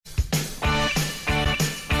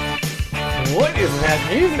What is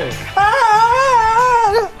that music?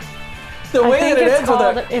 The I way think that it it's ends with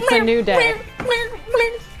called a... It's a New Day.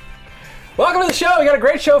 Welcome to the show. We got a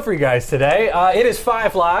great show for you guys today. It is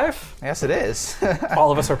 5 Live. Yes, it is.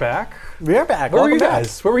 All of us are back. We're back. Where were Welcome you back.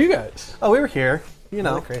 guys? Where were you guys? Oh, we were here. You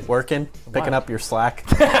know, crazy. working, picking Wow. up your slack.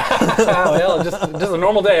 Well, just a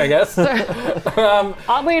normal day, I guess.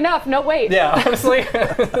 Oddly enough, no wait. Yeah, honestly,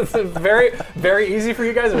 it's very, very easy for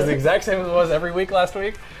you guys. It was the exact same as it was every week last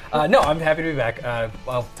week. No, I'm happy to be back.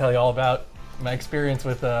 I'll tell you all about my experience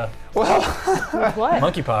with What?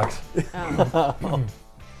 monkeypox.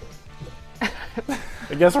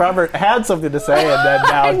 I guess Robert had something to say and then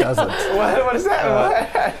now doesn't. What is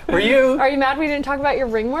that? Were you? Are you mad we didn't talk about your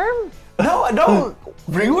ringworm? No, no.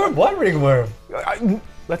 Ringworm? What ringworm?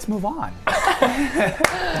 Let's move on.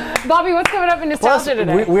 Bobby, what's coming up in Plus, nostalgia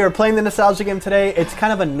today? we are playing the nostalgia game today. It's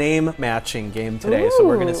kind of a name matching game today, so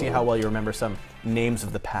we're going to see Ooh. how well you remember some names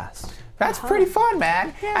of the past. That's pretty fun,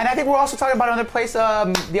 man. And I think we're also talking about another place,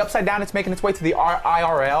 the Upside Down. It's making its way to the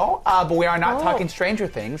IRL, but we are not Oh. talking Stranger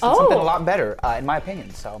Things. It's Oh. something a lot better, in my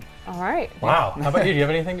opinion. So All right. Wow. How about you? Do you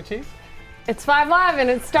have anything to tease? It's 5 Live and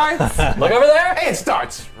it starts. Look over there. it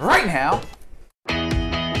starts right now.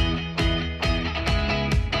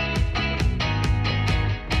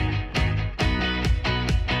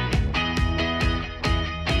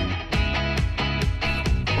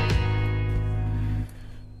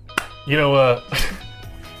 You know,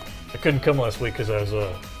 I couldn't come last week because I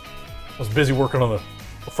was busy working on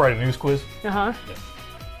the Friday news quiz. Uh-huh.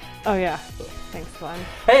 Oh, yeah. Thanks, Glenn.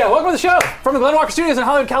 Hey, welcome to the show from the Glenn Walker Studios in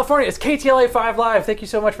Hollywood, California. It's KTLA 5 Live. Thank you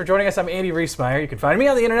so much for joining us. I'm Andy Reesmeyer. You can find me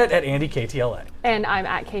on the internet at AndyKTLA. And I'm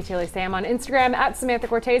at KTLA Sam on Instagram, at Samantha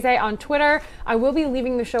Cortese on Twitter. I will be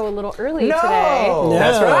leaving the show a little early today. No.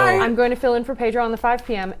 That's right. I'm going to fill in for Pedro on the 5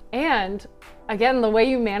 p.m. And again, the way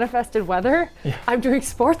you manifested weather, I'm doing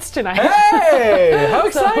sports tonight. Hey, how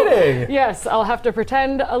So, exciting! yes, I'll have to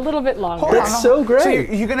pretend a little bit longer. Hold That's on. so great. So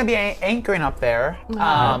you're going to be anchoring up there,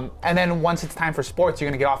 and then once it's time for sports, you're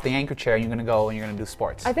going to get off the anchor chair and you're going to go and you're going to do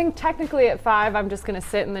sports. I think technically at 5, I'm just going to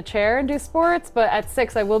sit in the chair and do sports, but at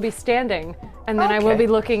 6, I will be standing, and then I will Okay. be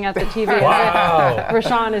looking at the TV Wow. as if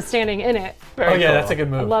Rashawn is standing in it. Oh yeah, that's a good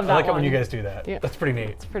move. I love that like it when one. you guys do that. Yeah. That's pretty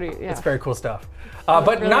neat. Pretty, yeah. It's very cool stuff. But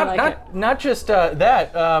really not like not not just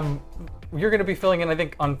that. You're going to be filling in, I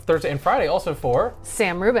think, on Thursday and Friday also for.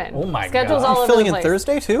 Sam Rubin. Oh my Schedule's God. all You're over filling the in place.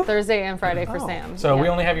 Thursday too? Thursday and Friday for Sam. So we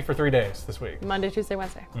Yeah. only have you for 3 days this week. Monday, Tuesday,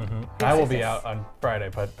 Wednesday. I will be yes. out on Friday,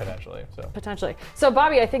 potentially. So. Potentially. So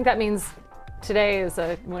Bobby, I think that means today is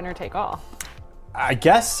a winner take all. I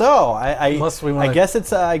guess so. Unless we wanna- I guess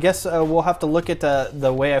it's. I guess we'll have to look at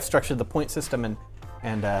the way I've structured the point system and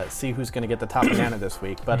see who's going to get the top banana this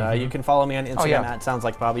week. But you can follow me on Instagram yeah. at Sounds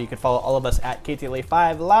Like Bobby. You can follow all of us at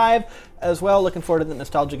KTLA5 Live as well. Looking forward to the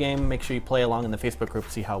nostalgia game. Make sure you play along in the Facebook group,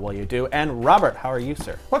 see how well you do. And Robert, how are you,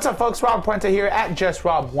 sir? What's up, folks? Rob Puente here at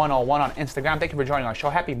JustRob101 on Instagram. Thank you for joining our show.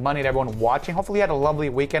 Happy Monday to everyone watching. Hopefully you had a lovely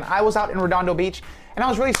weekend. I was out in Redondo Beach, and I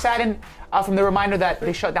was really saddened from the reminder that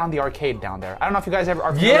they shut down the arcade down there. I don't know if you guys ever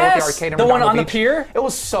are familiar with Yes! the arcade in The one Redondo on the Beach. pier? It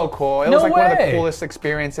was so cool. It No was like one of the way. coolest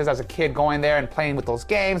experiences as a kid going there and playing with those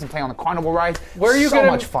games and playing on the carnival rides. Where are you so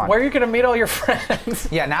gonna? much fun. Where are you gonna meet all your friends?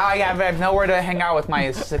 Yeah, now I have nowhere to hang out with my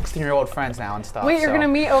 16-year-old friends now and stuff. Wait, you're so. going to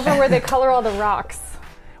meet over where they color all the rocks.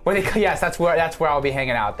 Yes, that's where I'll be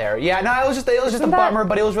hanging out there. Yeah, no, it was just a that bummer,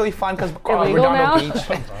 but it was really fun because illegal now? Redondo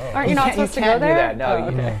Beach. Aren't you not supposed to go there? Do that. No, Oh,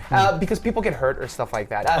 you okay. can't. Because people get hurt or stuff like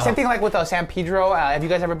that. Same thing like with San Pedro. Have you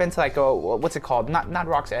guys ever been to like what's it called? Not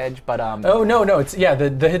Rock's Edge, but Oh no, it's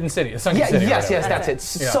the hidden city, the sunken city. or yes, whatever. that's it.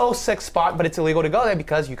 So sick spot, but it's illegal to go there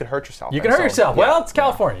because you could hurt yourself. You can And hurt so, yourself. yeah. Well, it's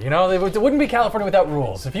California. You know, it wouldn't be California without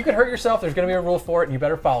rules. If you could hurt yourself, there's going to be a rule for it, and you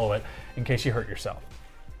better follow it in case you hurt yourself.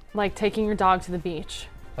 Like taking your dog to the beach.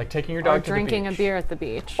 Like taking your Or dog to the drinking a beach. beer at the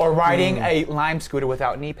beach. Or riding a Lime scooter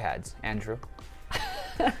without knee pads, Andrew.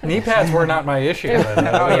 Knee pads were not my issue. Then.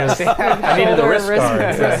 Oh yes. I needed the Shoulder wrist guard.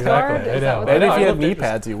 wrist Yeah, guard? exactly. I Is that know. what I that know. Maybe if I you had looked knee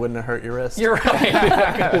interesting. pads, you wouldn't have hurt your wrist. You're right.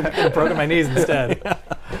 I could have broken my knees instead.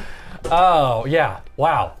 Oh yeah!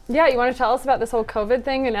 Wow. Yeah, you want to tell us about this whole COVID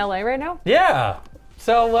thing in LA right now? Yeah.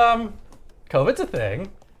 So, COVID's a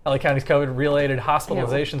thing. LA County's COVID-related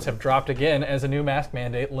hospitalizations have dropped again as a new mask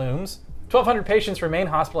mandate looms. 1,200 patients remain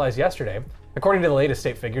hospitalized yesterday. According to the latest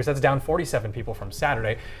state figures, that's down 47 people from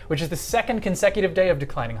Saturday, which is the second consecutive day of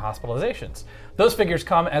declining hospitalizations. Those figures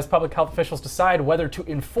come as public health officials decide whether to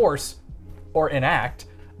enforce or enact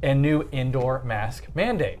a new indoor mask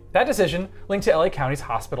mandate. That decision linked to LA County's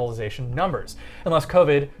hospitalization numbers. Unless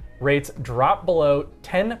COVID rates drop below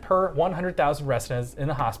 10 per 100,000 residents in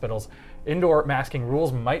the hospitals, indoor masking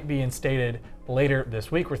rules might be instated later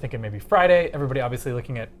this week. We're thinking maybe Friday. Everybody obviously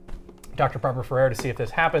looking at Dr. Barbara Ferrer to see if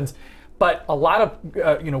this happens. But a lot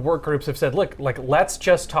of work groups have said, look, like let's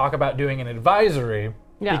just talk about doing an advisory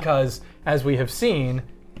because, as we have seen,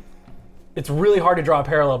 it's really hard to draw a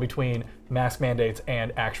parallel between mask mandates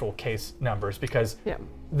and actual case numbers because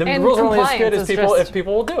the rules are only as good as if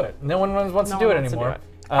people will do it. No one wants to do it anymore.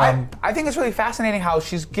 I think it's really fascinating how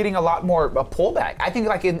she's getting a lot more pullback. I think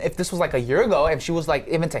like if this was like a year ago, if she was like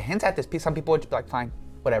even to hint at this, some people would just be like, fine,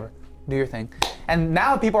 whatever, do your thing. And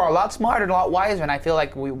now people are a lot smarter and a lot wiser, and I feel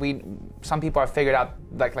like some people have figured out,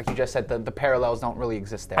 like you just said, the parallels don't really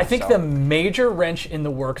exist there. I think the major wrench in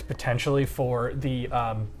the works potentially for the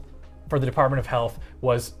Department of Health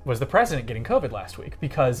was the president getting COVID last week,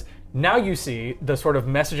 because now you see the sort of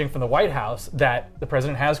messaging from the White House that the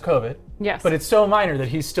president has COVID, but it's so minor that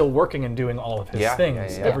he's still working and doing all of his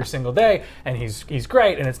things every single day, and he's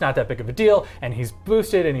great, and it's not that big of a deal, and he's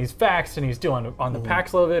boosted, and he's vaxxed, and he's doing on the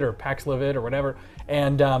Paxlovid or whatever,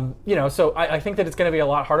 and so I think that it's going to be a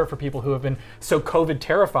lot harder for people who have been so COVID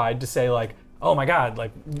terrified to say like, oh my God,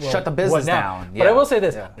 like shut the business down. But I will say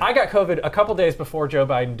this: I got COVID a couple days before Joe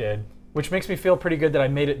Biden did, which makes me feel pretty good that I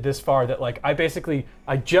made it this far. That like I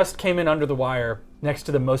just came in under the wire next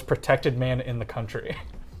to the most protected man in the country.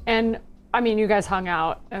 And I mean, you guys hung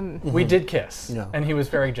out, and we did kiss, and he was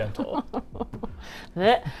very gentle.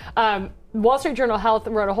 Wall Street Journal Health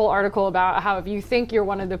wrote a whole article about how if you think you're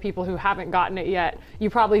one of the people who haven't gotten it yet, you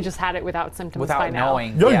probably just had it without symptoms by now.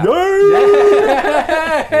 Knowing.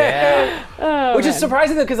 Which is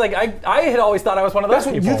surprising though, because like I had always thought I was one of those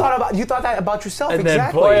people. You thought that about yourself, and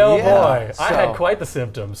exactly. Then boy, boy, I had quite the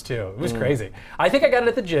symptoms too. It was crazy. I think I got it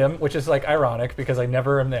at the gym, which is like ironic because I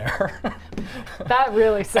never am there. That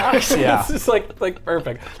really sucks. It's just like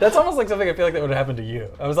perfect. That's almost like something I feel like that would happen to you.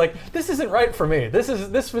 I was like, this isn't right for me. This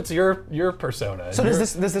fits your persona. So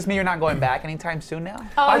does this mean you're not going back anytime soon now?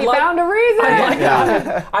 Oh, you found a reason.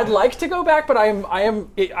 I'd like to go back, but I'll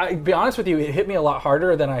be honest with you, it hit me a lot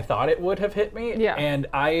harder than I thought it would have hit me. Yeah. And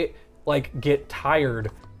I like get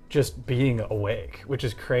tired just being awake, which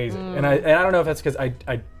is crazy. And I don't know if that's because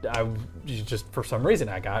I just for some reason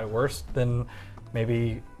I got it worse than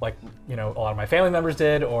maybe like a lot of my family members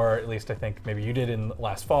did, or at least I think maybe you did in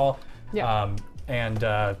last fall. I don't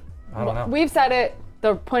know. We've said it.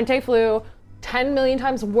 The Puente flu, 10 million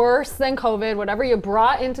times worse than COVID. Whatever you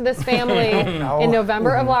brought into this family in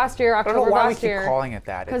November of last year, October of last year. I don't know why we keep calling it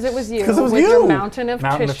that. Because it was you. Because it was with you. Your mountain of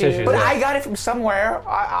tissue. But I got it from somewhere.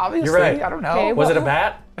 Obviously, you're right. I don't know. Okay, was it a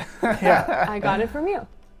bat? I got it from you.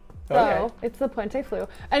 So it's the Puente flu.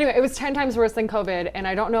 Anyway, it was 10 times worse than COVID, and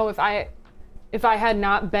I don't know if I had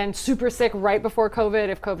not been super sick right before COVID,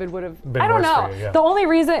 if COVID would have, I don't know. For you, The only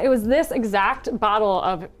reason, it was this exact bottle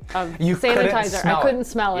of sanitizer. I couldn't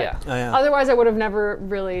smell it. Otherwise, I would have never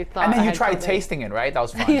really thought. And then I you had tried COVID. tasting it, right? That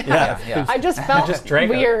was fun. I just felt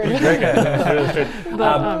weird.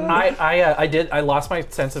 I lost my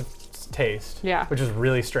sense of taste, which was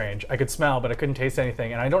really strange. I could smell, but I couldn't taste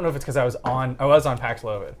anything, and I don't know if it's because I was on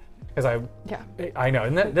Paxlovid. Because I know,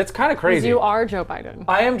 and that's kind of crazy. You are Joe Biden.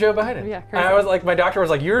 I am Joe Biden. Yeah, crazy. And I was like, my doctor was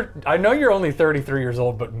like, I know you're only 33 years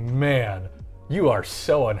old, but man, you are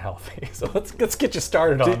so unhealthy. So let's get you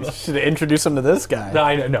started on this. Should introduce him to this guy. No,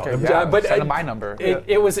 I know. But send him my number.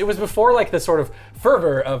 It was before like the sort of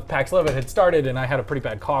fervor of Paxlovid had started, and I had a pretty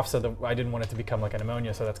bad cough, so I didn't want it to become like a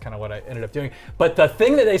pneumonia. So that's kind of what I ended up doing. But the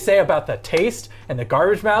thing that they say about the taste and the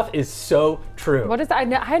garbage mouth is so true. What is that?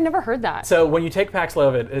 I had never heard that. So when you take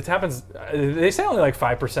Paxlovid, it happens. They say only like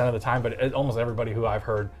 5% of the time, but almost everybody who I've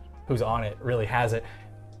heard who's on it really has it.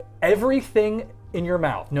 Everything in your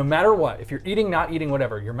mouth, no matter what, if you're eating, not eating,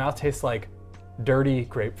 whatever, your mouth tastes like dirty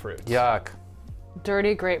grapefruit. Yuck.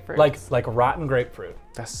 Dirty grapefruit. Like rotten grapefruit.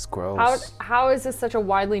 That's gross. How is this such a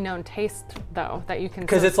widely known taste, though, that you can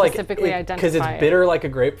specifically identify? Because it's bitter like a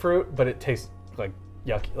grapefruit, but it tastes like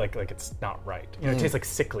yucky, like it's not right. It tastes like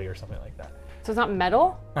sickly or something like that. So it's not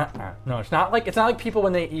metal? No, it's not like people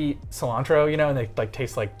when they eat cilantro, and they like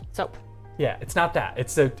taste like soap. Yeah, it's not that.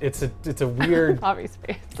 It's a weird. Obvious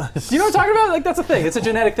face. You know what I'm talking about? Like that's a thing. It's a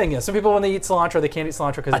genetic thing. Yeah. Some people when they eat cilantro, they can't eat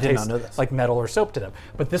cilantro because it tastes like metal or soap to them.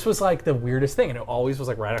 But this was like the weirdest thing, and it always was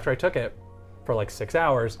like right after I took it, for like 6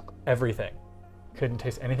 hours, everything. Couldn't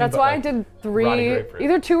taste anything. That's but why like I did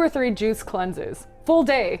either 2 or 3 juice cleanses, full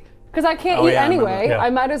day, because I can't eat anyway. I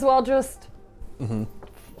might as well just.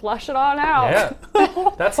 Flush it on out.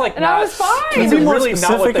 Yeah, that's like. And I was fine. Can you be more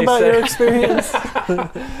specific about your experience?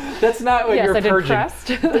 That's not what you're purging. Yes,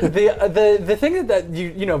 I did pressed. The thing that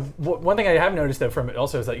one thing I have noticed though from it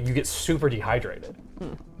also is that you get super dehydrated.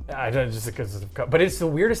 I don't just because but it's the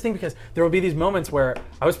weirdest thing because there will be these moments where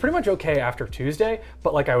I was pretty much okay after Tuesday,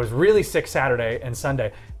 but like I was really sick Saturday and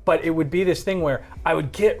Sunday. But it would be this thing where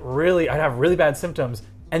I'd have really bad symptoms,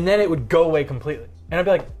 and then it would go away completely. And I'd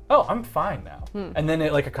be like, oh, I'm fine now. And then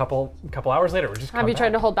like a couple hours later, it would just come Have you tried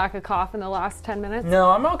back. to hold back a cough in the last 10 minutes? No,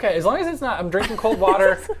 I'm okay. As long as it's not, I'm drinking cold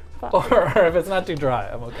water, or if it's not too dry,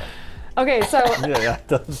 I'm okay. Okay, so Yeah,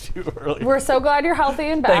 that was you earlier. we're so glad you're healthy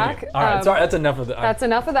and back. Thank you. All right, sorry, that's enough of that. That's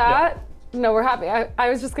enough of that. No, we're happy. I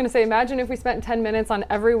was just going to say, imagine if we spent 10 minutes on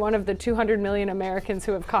every one of the 200 million Americans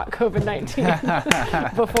who have caught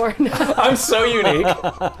COVID-19 before now. I'm so unique.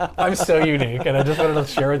 I'm so unique, and I just wanted to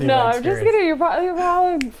share with you No, my I'm just experience. kidding. You're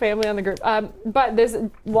probably family on the group. But this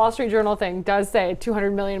Wall Street Journal thing does say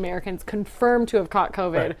 200 million Americans confirmed to have caught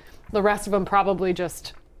COVID. Right. The rest of them probably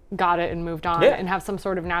just got it and moved on Yeah. and have some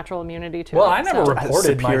sort of natural immunity to it. Well, I never So-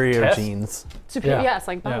 reported Superior my test. genes. Yeah. Yes,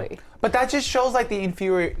 like Yeah. Bobby. But that just shows like the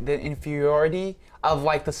inferiority of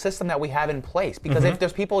like the system that we have in place. Because if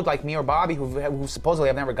there's people like me or Bobby who supposedly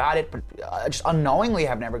have never got it, but just unknowingly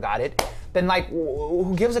have never got it, then like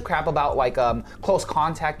who gives a crap about like close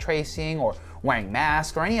contact tracing or wearing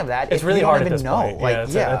masks or any of that? It's if really you hard don't at this even know. point. Like,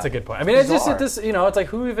 That's a good point. I mean, it's Bizarre. just this, it's like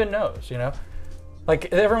who even knows,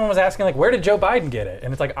 Like everyone was asking, like, where did Joe Biden get it?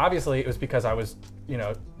 And it's like obviously it was because I was,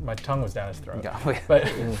 my tongue was down his throat. Yeah. But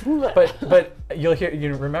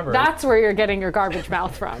you remember. That's where you're getting your garbage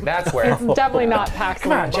mouth from. That's where. It's definitely not Paxlovid.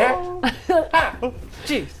 Come on, Jack.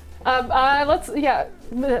 Jeez.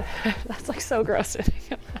 That's like so gross.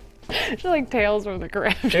 It's like Tales from the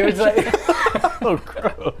Crypt. It was like. Oh,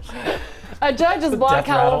 gross. A judge has blocked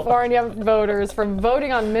death rattle. California voters from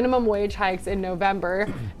voting on minimum wage hikes in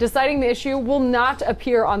November, deciding the issue will not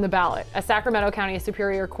appear on the ballot. A Sacramento County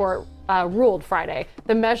Superior Court ruled Friday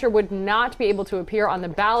the measure would not be able to appear on the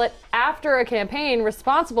ballot after a campaign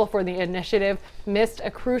responsible for the initiative missed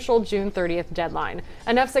a crucial June 30th deadline.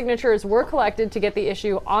 Enough signatures were collected to get the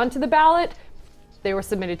issue onto the ballot. They were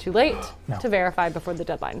submitted too late to verify before the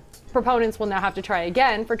deadline. Proponents will now have to try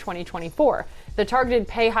again for 2024. The targeted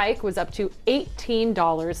pay hike was up to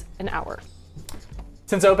 $18 an hour.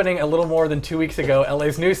 Since opening a little more than 2 weeks ago,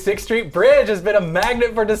 LA's new 6th Street Bridge has been a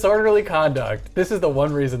magnet for disorderly conduct. This is the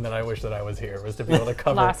one reason that I wish that I was here, was to be able to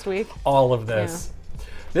cover Last week. all of this.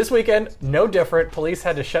 This weekend, no different. Police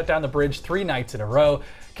had to shut down the bridge 3 nights in a row.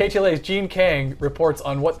 KTLA's Gene Kang reports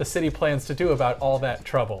on what the city plans to do about all that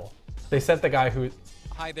trouble. They sent the guy who...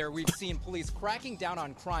 Hi there. We've seen police cracking down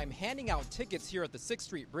on crime, handing out tickets here at the 6th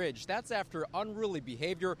Street Bridge. That's after unruly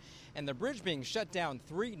behavior and the bridge being shut down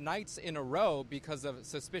 3 nights in a row because of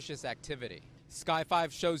suspicious activity. Sky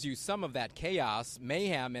 5 shows you some of that chaos,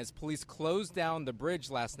 mayhem, as police closed down the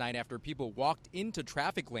bridge last night after people walked into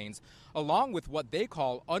traffic lanes, along with what they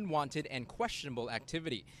call unwanted and questionable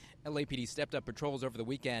activity. LAPD stepped up patrols over the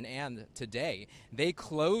weekend and today. They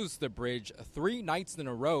closed the bridge 3 nights in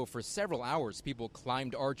a row for several hours. People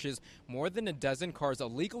climbed arches, more than a dozen cars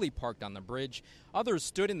illegally parked on the bridge. Others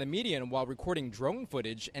stood in the median while recording drone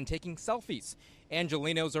footage and taking selfies.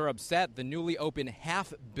 Angelinos are upset the newly opened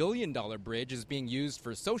 $500 million bridge is being used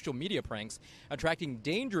for social media pranks, attracting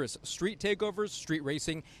dangerous street takeovers, street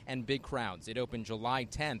racing, and big crowds. It opened July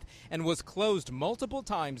 10th and was closed multiple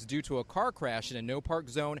times due to a car crash in a no-park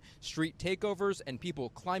zone, street takeovers, and people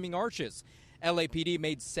climbing arches. LAPD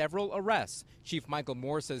made several arrests. Chief Michael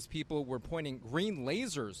Moore says people were pointing green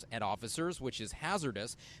lasers at officers, which is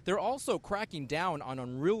hazardous. They're also cracking down on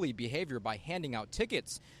unruly behavior by handing out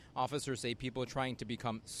tickets. Officers say people trying to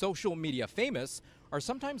become social media famous are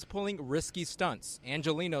sometimes pulling risky stunts.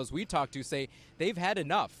 Angelinos we talked to say they've had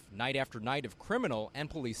enough night after night of criminal and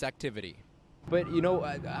police activity. But,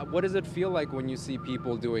 what does it feel like when you see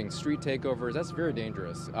people doing street takeovers? That's very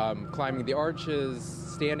dangerous. Climbing the arches,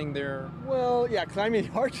 standing there. Well, yeah, climbing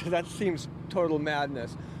the arches, that seems total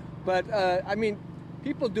madness. But,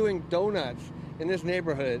 people doing donuts in this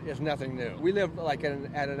neighborhood is nothing new. We live like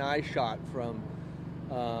at an eye shot from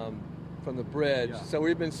the bridge, so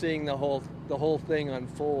we've been seeing the whole thing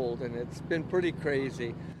unfold, and it's been pretty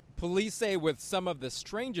crazy. Police say with some of the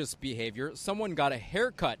strangest behavior, someone got a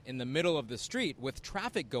haircut in the middle of the street with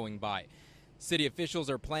traffic going by. City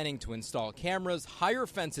officials are planning to install cameras, higher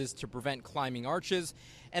fences to prevent climbing arches,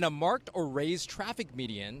 and a marked or raised traffic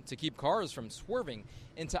median to keep cars from swerving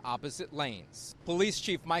into opposite lanes. Police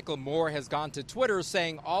Chief Michael Moore has gone to Twitter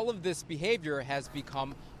saying all of this behavior has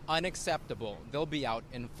become unacceptable. They'll be out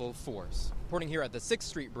in full force. Reporting here at the 6th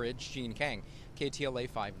Street Bridge, Gene Kang, KTLA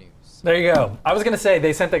 5 News. There you go. I was going to say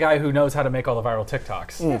they sent the guy who knows how to make all the viral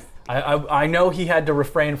TikToks. I know he had to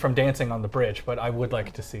refrain from dancing on the bridge, but I would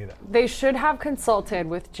like to see that. They should have consulted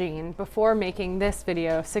with Gene before making this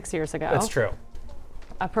video 6 years ago. That's true.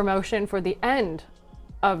 a promotion for the end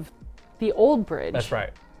of the old bridge. That's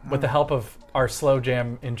right. With the help of our slow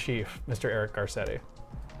jam in chief, Mr. Eric Garcetti.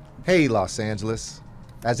 Hey, Los Angeles.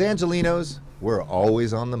 As Angelinos, we're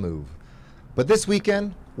always on the move. But this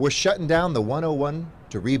weekend, we're shutting down the 101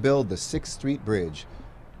 to rebuild the 6th Street Bridge.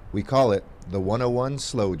 We call it the 101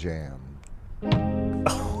 Slow Jam.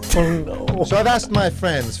 Oh, no. So I've asked my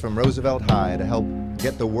friends from Roosevelt High to help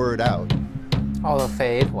get the word out. Oh, the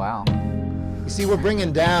fade. Wow. You see, we're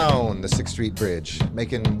bringing down the 6th Street Bridge,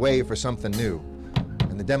 making way for something new.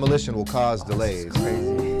 And the demolition will cause delays.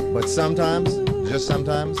 But sometimes, just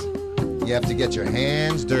sometimes, you have to get your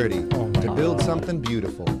hands dirty to build something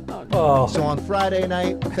beautiful. Oh. So on Friday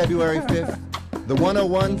night, February 5th, the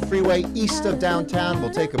 101 freeway east of downtown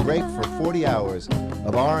will take a break for 40 hours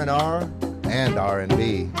of R&R and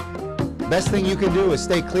R&B. Best thing you can do is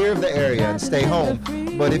stay clear of the area and stay home.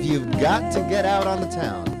 But if you've got to get out on the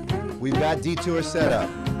town, we've got detours set up.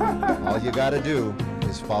 All you gotta do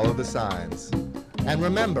is follow the signs. And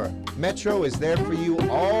remember, Metro is there for you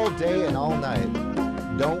all day and all night.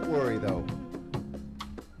 Don't worry though.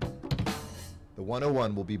 The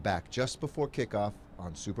 101 will be back just before kickoff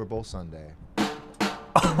on Super Bowl Sunday.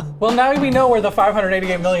 Well, now we know where the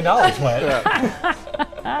 $588 million went.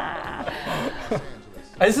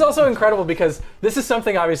 This is also incredible because this is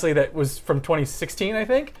something obviously that was from 2016, I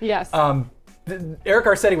think. Yes. Eric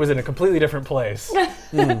Garcetti was in a completely different place.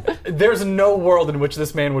 There's no world in which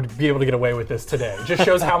this man would be able to get away with this today. It just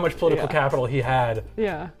shows how much political capital he had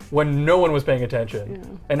when no one was paying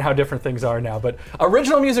attention and how different things are now. But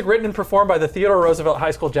original music written and performed by the Theodore Roosevelt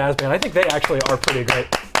High School Jazz Band. I think they actually are pretty great.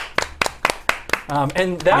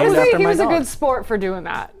 And that was he was a good sport for doing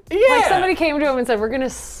that. Yeah. Like somebody came to him and said, "We're gonna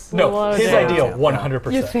slow his down." idea,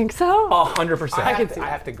 100%. You think so? 100%. I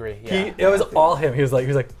have to agree. Yeah. It was all him. He was like,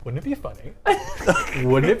 wouldn't it be funny?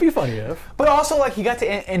 Wouldn't it be funny if? But also, like, he got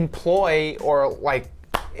to employ or like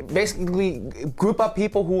basically group up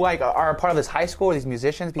people who like are a part of this high school, these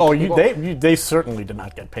musicians. Oh, people, they certainly did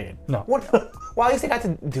not get paid. No. What? Well, at least they got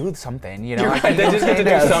to do something, you know. You're right, they just get to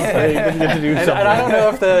do something. They get to do something. And I don't know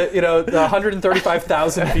if the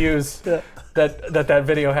 135,000 views that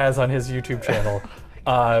video has on his YouTube channel,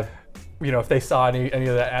 if they saw any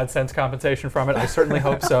of the AdSense compensation from it. I certainly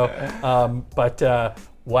hope so.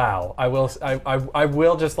 Wow, I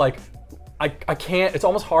will just like. I can't, it's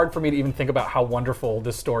almost hard for me to even think about how wonderful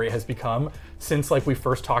this story has become since like we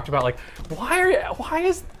first talked about like, why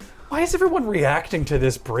is everyone reacting to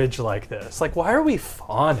this bridge like this? Like, why are we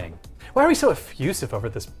fawning? Why are we so effusive over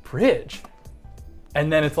this bridge?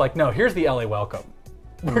 And then it's like, no, here's the LA welcome.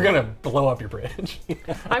 We're gonna blow up your bridge.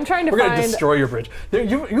 I'm trying to We're gonna destroy your bridge.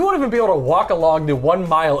 You won't even be able to walk along the 1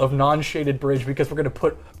 mile of non-shaded bridge because we're gonna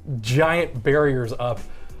put giant barriers up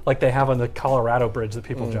like they have on the Colorado Bridge that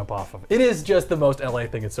people jump off of. It is just the most LA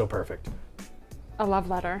thing. It's so perfect. A love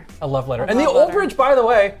letter. A love letter. And the old bridge, by the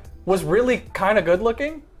way, was really kind of good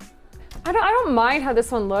looking. I don't mind how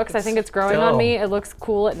this one looks. I think it's growing on me. It looks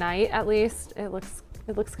cool at night, at least. It looks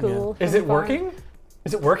cool. Is it working?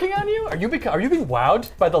 Is it working on you? Are you being wowed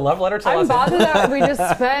by the love letter to I'm Los bothered Angeles? that we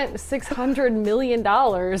just spent $600 million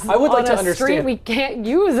I would like to on a understand. street we can't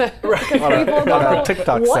use it because people On a don't know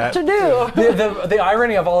TikTok what set. to do. The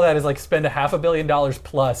irony of all that is like spend $500 million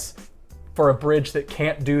plus for a bridge that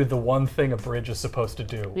can't do the one thing a bridge is supposed to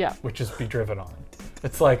do, which is be driven on.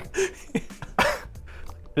 It's like,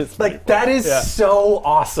 that is so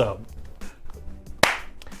awesome.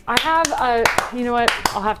 I have you know what?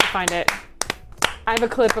 I'll have to find it. I have a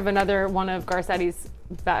clip of another one of Garcetti's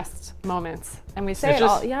best moments, and we say it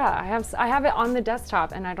all. Yeah, I have it on the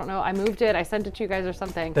desktop, and I don't know. I moved it. I sent it to you guys or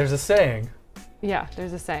something. There's a saying. Yeah,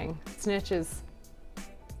 there's a saying. Snitches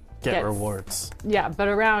get rewards. Yeah, but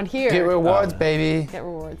around here, Get rewards, baby. get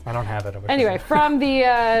rewards. I don't have it over Anyway, here. from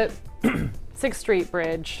the 6th Street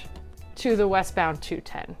Bridge to the westbound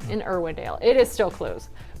 210 in Irwindale, it is still closed.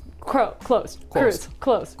 Closed. Cruise.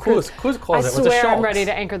 Closed. Cruise I closed. It was a swear I'm Schultz. ready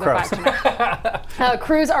to anchor the fight tonight.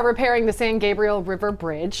 Crews are repairing the San Gabriel River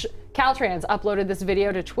Bridge. Caltrans uploaded this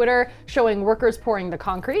video to Twitter showing workers pouring the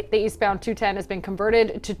concrete. The eastbound 210 has been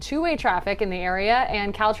converted to two-way traffic in the area,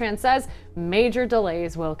 and Caltrans says major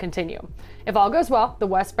delays will continue. If all goes well, the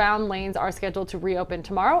westbound lanes are scheduled to reopen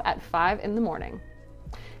tomorrow at 5 in the morning.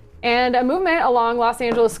 And a movement along Los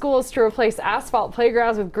Angeles schools to replace asphalt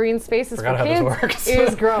playgrounds with green spaces for kids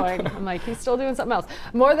is growing. I'm like, he's still doing something else.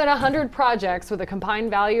 More than 100 projects with a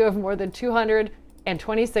combined value of more than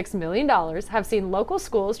 $226 million have seen local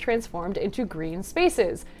schools transformed into green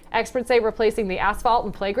spaces. Experts say replacing the asphalt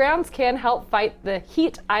and playgrounds can help fight the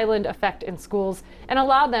heat island effect in schools and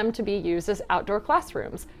allow them to be used as outdoor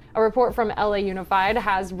classrooms. A report from LA Unified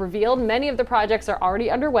has revealed many of the projects are already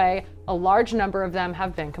underway. A large number of them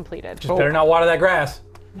have been completed. Just better not water that grass.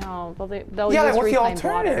 No, they'll Yeah, use like, what's the reclaimed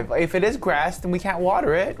alternative? water. If it is grass, then we can't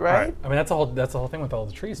water it, right? I mean, that's the whole thing with all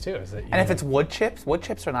the trees too. Is that And if it's wood chips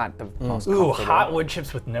are not the most ooh, comfortable. hot wood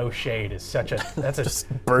chips with no shade is such a that's a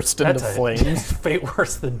Burst into that's a flames. fate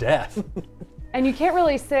worse than death. And you can't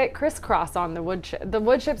really sit crisscross on the wood chip. The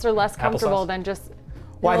wood chips are less comfortable Applesauce? than just.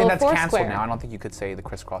 Well, I think a that's little canceled Foursquare. now. I don't think you could say the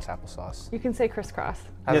crisscross applesauce. You can say crisscross.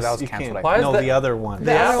 That was you canceled. can. I Why think. is No, that- the other one.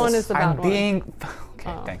 The other one is the bad I'm one. being.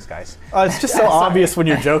 Okay, thanks, guys. It's just so obvious when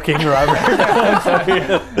you're joking, Robert.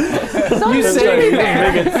 You say You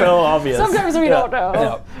make it so obvious. Sometimes we don't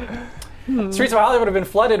know. No. Streets of Hollywood have been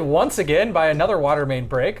flooded once again by another water main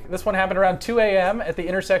break. This one happened around 2 a.m. at the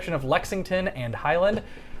intersection of Lexington and Highland.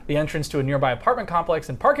 The entrance to a nearby apartment complex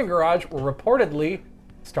and parking garage were reportedly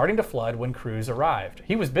starting to flood when crews arrived.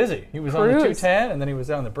 He was busy. He was on the 210, and then he was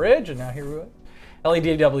on the bridge, and now here we are.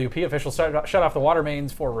 LADWP officials shut off the water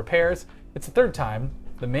mains for repairs. It's the third time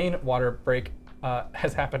the main water break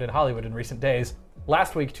has happened in Hollywood in recent days.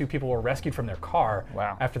 Last week, 2 people were rescued from their car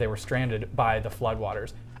after they were stranded by the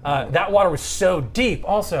floodwaters. That water was so deep.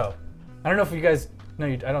 Also, I don't know if you guys. No,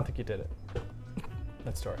 I don't think you did it.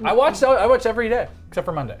 That story. I watched every day except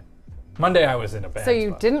for Monday. Monday I was in a bad So you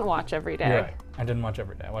spot. didn't watch every day. You're right. I didn't watch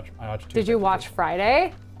every day. I watched Tuesday. Did you watch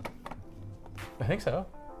Friday? I think so.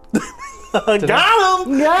 Got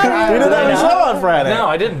him! We did Yeah. that show on Friday. No,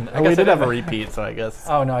 I didn't. I we guess did I have a didn't. repeat, so I guess.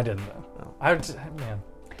 Oh no, I didn't. I just, man.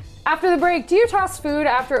 After the break, do you toss food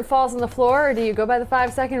after it falls on the floor, or do you go by the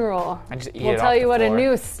 5-second rule? I just eat We'll it tell off you the what floor. a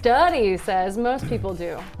new study says most people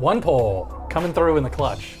do. One poll coming through in the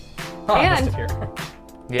clutch. Oh, I missed it here.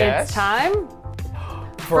 Yes. It's time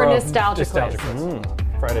for a nostalgia quiz. quiz.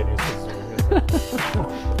 Friday news quiz is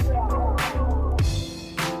really good.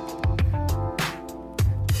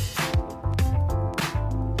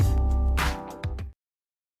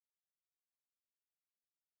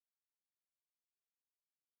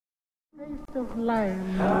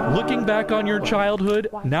 Looking back on your childhood,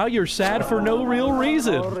 now you're sad for no real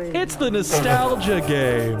reason. It's the nostalgia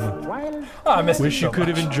game. Oh, I missed it Wish so you could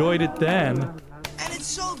have much. enjoyed it then. And it's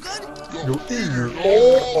so good.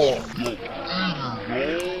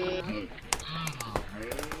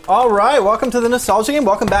 All right, welcome to the Nostalgia Game.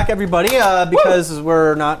 Welcome back, everybody. Because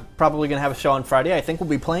we're not probably going to have a show on Friday, I think we'll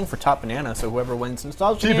be playing for Top Banana, so whoever wins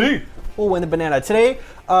Nostalgia Game will win a banana. Today,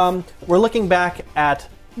 we're looking back at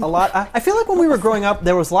a lot. I feel like when we were growing up,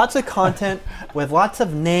 there was lots of content with lots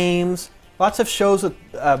of names, lots of shows with,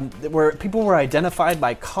 where people were identified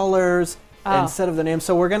by colors instead of the names.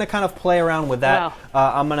 So we're going to kind of play around with that.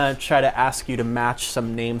 Wow. I'm going to try to ask you to match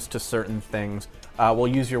some names to certain things. We'll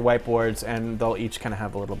use your whiteboards, and they'll each kind of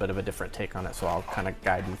have a little bit of a different take on it, so I'll kind of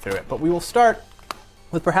guide you through it. But we will start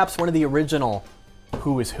with perhaps one of the original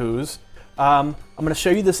Who is Who's. I'm going to show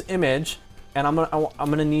you this image, and I'm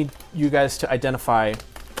going to need you guys to identify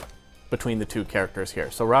between the two characters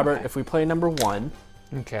here. So Robert, if we play number 1.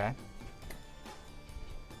 Okay.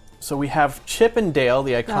 So we have Chip and Dale,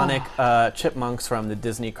 the iconic chipmunks from the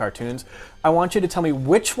Disney cartoons. I want you to tell me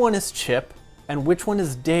which one is Chip and which one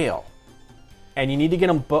is Dale. And you need to get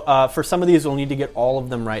them, for some of these, we'll need to get all of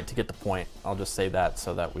them right to get the point. I'll just say that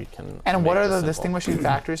so that we can. And what make are the this simple. distinguishing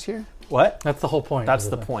factors here? What? That's the whole point. That's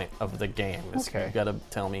of the thing. point of the game. Is Okay. You gotta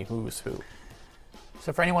tell me who's who.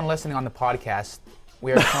 So for anyone listening on the podcast,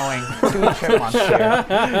 we are showing 2 chipmunks here.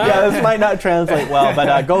 Yeah, this might not translate well,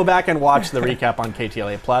 but go back and watch the recap on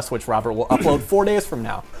KTLA Plus, which Robert will upload 4 days from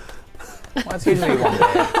now. Well, it's usually 1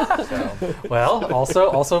 day. So. Well,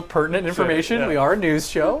 also pertinent information. We are a news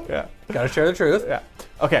show. Yeah. Got to share the truth. Yeah.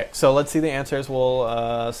 Okay, so let's see the answers.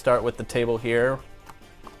 We'll start with the table here.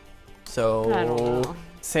 So I don't know.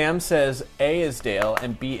 Sam says A is Dale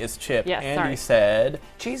and B is Chip. Yes, Andy sorry. said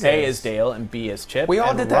Jesus. A is Dale and B is Chip. We all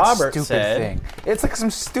and did that Robert stupid said, thing. It's like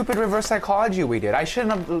some stupid reverse psychology we did. I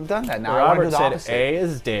shouldn't have done that. Now I want to do Robert the said opposite. A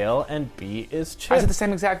is Dale and B is Chip. I said the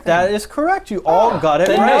same exact thing. That is correct. You all got it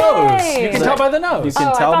The right. nose. Yay. You can tell by the nose. You can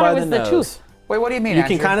Oh, I tell thought by it was the the nose. tooth. Wait, what do you mean? You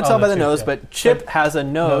can Andrew? kind of Oh, tell by the the tooth, nose, yeah. but Chip has a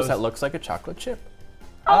nose Nose. that looks like a chocolate chip.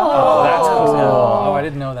 Oh, that's cool. Oh, I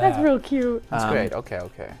didn't know that. that's real cute. That's great. Okay,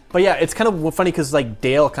 okay. But yeah, it's kind of funny because like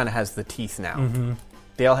Dale kind of has the teeth now.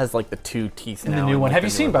 Dale has like the 2 teeth In now. the new one. like, Have the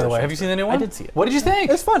you seen, newer by the way? version. Have you seen the new one? I did see it. What did you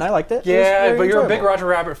think? It's fun. I liked it. It was Yeah, very but you're a big enjoyable. Roger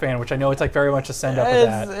Rabbit fan, which I know it's like very much a send up of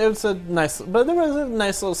that. It was a nice, but there was a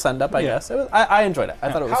nice little send up, I guess. It was, I enjoyed it.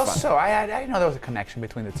 I thought it was How fun. so? I didn't know there was a connection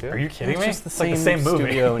between the two. Are you kidding It's me? just the It's like the same movie.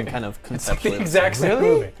 studio and kind of It's like conceptually the exact same Really?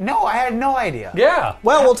 movie. No, I had no idea. Yeah.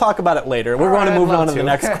 Well, we'll talk about it later. We're going to I'd move love on to the to.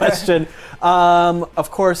 next question.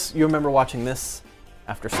 Of course, you remember watching this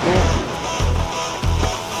after school.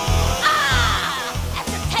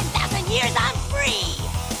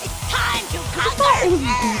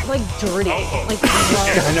 like dirty, like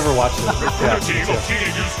gross. I never watched it. Yeah, Team of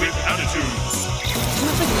teenagers with attitudes.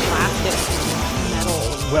 Smells like plastic,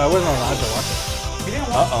 metal. well, I wasn't allowed to watch it.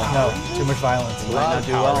 No, too much violence. Might not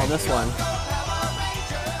do well on this one.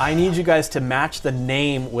 I need you guys to match the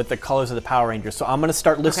name with the colors of the Power Rangers. So I'm going to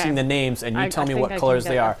start listing the names, and you tell me what colors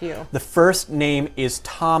they are. The first name is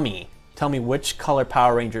Tommy. Tell me which color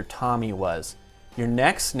Power Ranger Tommy was. Your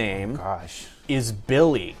next name is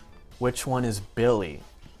Billy. Which one is Billy?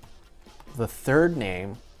 The third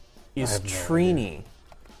name is Trini.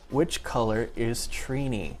 Which color is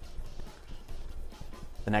Trini?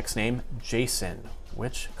 The next name, Jason.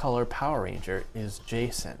 Which color Power Ranger is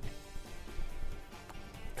Jason?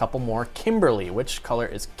 Couple more. Kimberly. Which color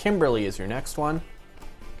is Kimberly is your next one.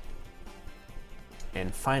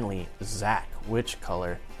 And finally, Zach. Which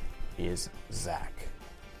color is Zach?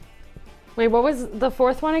 Wait, what was the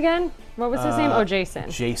fourth one again? What was his name? Oh, Jason.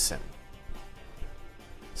 Jason.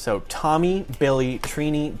 So Tommy, Billy,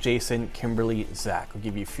 Trini, Jason, Kimberly, Zach. We'll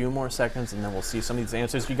give you a few more seconds, and then we'll see some of these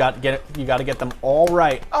answers. You got to get them all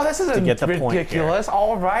right. Oh, this is ridiculous.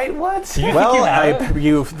 All right, what? You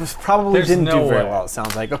probably didn't do very well. It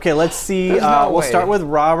sounds like. Okay, let's see. We'll start with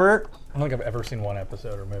Robert. I don't think I've ever seen one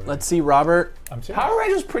episode or movie. Let's see, Robert. Power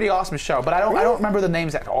Rangers was a pretty awesome show, but I don't remember the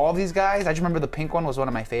names of all of these guys. I just remember the pink one was one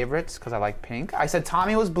of my favorites because I like pink. I said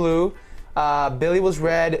Tommy was blue, Billy was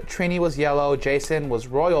red, Trini was yellow, Jason was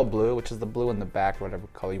royal blue, which is the blue in the back, or whatever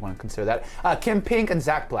color you want to consider that. Kim pink and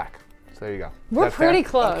Zach black. So there you go. We're pretty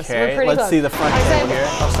close. Okay, we're pretty let's close. see the front table here.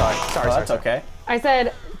 Oh, sorry. That's okay. I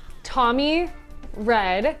said Tommy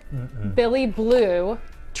red, Billy blue,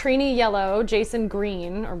 Trini yellow, Jason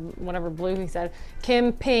green, or whatever blue he said,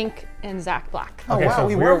 Kim pink, and Zach black. Okay, so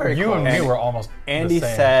we were very you close. and me were almost Andy the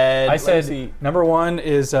same. said. I said number 1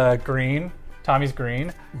 is green. Tommy's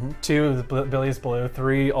green. 2, Billy is blue.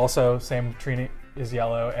 3, also same. Trini is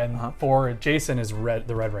yellow, and 4, Jason is red.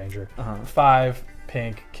 The Red Ranger. 5,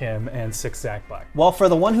 pink, Kim, and 6, Zach black. Well, for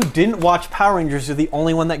the one who didn't watch Power Rangers, you're the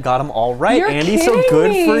only one that got them all right, You're Andy. So kidding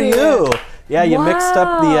good me. for you. Yeah, you mixed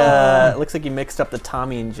up Wow. the. Looks like you mixed up the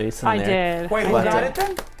Tommy and Jason I there. did. Wait, who got it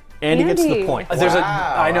then? Andy gets the Andy. point.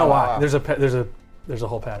 I know why. Wow. There's a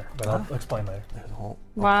whole pattern, but I'll explain later.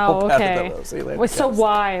 Wow, okay. See you later. Was so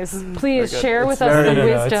wise. Please share with us very- the No,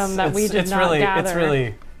 wisdom that we did not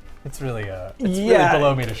gather. It's really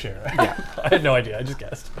below me to share. I had no idea. I just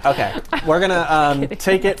guessed. Okay, we're gonna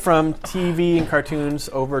take it from TV and cartoons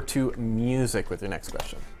over to music with your next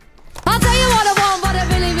question. I'll tell you what I want, what I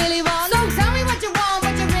really, really want. So tell me what you want,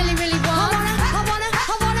 what you really, really want. I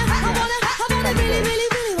wanna really, really,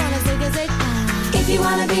 really wanna say. If you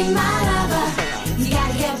wanna be my lover, you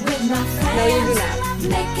gotta get with my friends. No, you do not.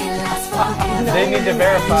 Make it last forever. They need to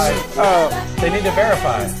verify. They need to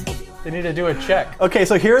verify. They need to do a check. Okay,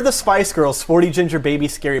 so here are the Spice Girls: Sporty, Ginger, Baby,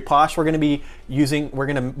 Scary, Posh. We're gonna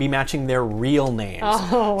be matching their real names.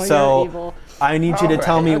 Oh, so you're evil. I need you to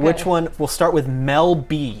tell me Okay. which one. We'll start with Mel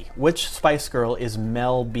B. Which Spice Girl is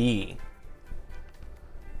Mel B?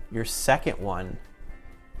 Your second one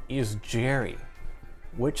is Jerry.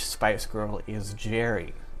 Which Spice Girl is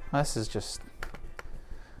Jerry? This is just.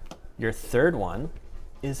 Your third one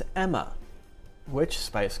is Emma. Which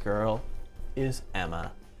Spice Girl is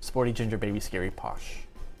Emma? Sporty, Ginger, Baby, Scary, Posh.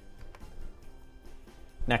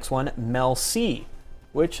 Next one, Mel C.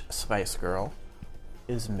 Which Spice Girl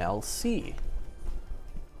is Mel C?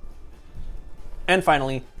 And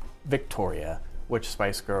finally, Victoria. Which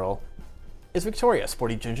Spice Girl is Victoria?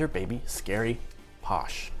 Sporty, Ginger, Baby, Scary,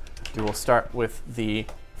 Posh. We will start with the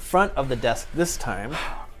front of the desk this time.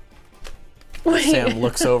 Sam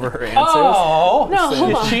looks over her answers. Oh, No, hold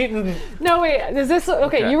you're on. cheating. No, wait. Is this okay?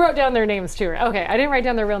 Okay. You wrote down their names too. Right? Okay, I didn't write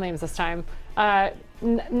down their real names this time.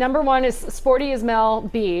 Number 1 is Sporty is Mel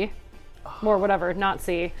B, or whatever, not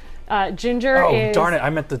C. Ginger Oh, is. darn it! I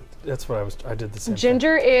meant the. That's what I was. I did the same.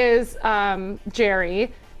 Ginger is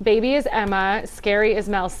Jerry. Baby is Emma. Scary is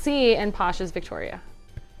Mel C, and Posh is Victoria.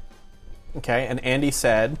 Okay, and Andy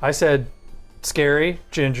said. I said, Scary,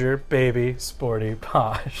 Ginger, Baby, Sporty,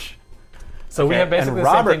 Posh. So we Okay, have basically and the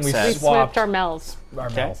same Robert thing. We said- We swapped swapped our Mels. our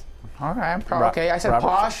Okay. males. All right, Ro- okay. I said Robert.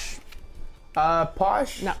 Posh.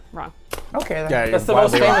 Posh. No, wrong. Okay. Then. Yeah, That's the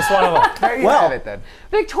most famous one of all. There you Well- have it then.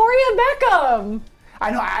 Victoria Beckham.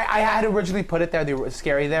 I know. I had originally put it there, the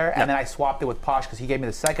Scary there, and then I swapped it with Posh because he gave me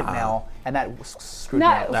the second male, and that screwed me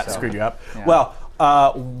No. up. That so. screwed you up. Yeah. Well,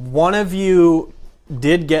 one of you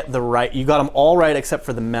did get the right. You got them all right except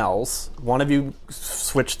for the Mels. One of you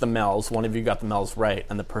switched the Mels. One of you got the Mels right,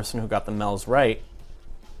 and the person who got the Mels right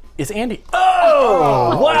is Andy.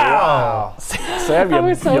 Oh, wow. Sam, I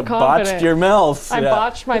was so you botched confident. your Mel's. I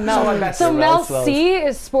botched my Mel. So Mel C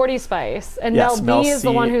is Sporty Spice, and Yes, Mel B Mel is the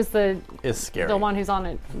C one who's is scary. the one who's on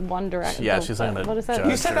it One Direction. Yeah, she's on the What is that?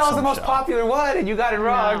 You said that was the most popular one, and you got it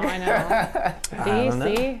wrong. No, I know.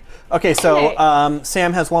 B, C. Okay, so Okay.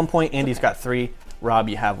 Sam has 1 point. Andy's got 3. Rob,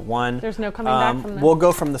 you have 1. There's no coming back from this. We'll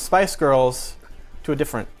go from the Spice Girls to a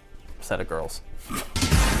different set of girls.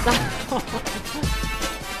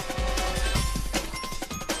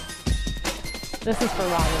 This is for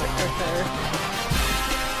Robert, for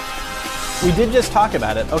sure. We did just talk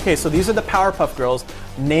about it. Okay, so these are the Powerpuff Girls.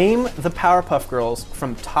 Name the Powerpuff Girls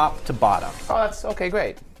from top to bottom. Oh, that's okay.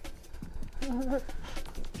 Great.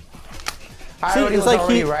 I See, already it's was like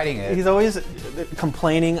already writing it. he's always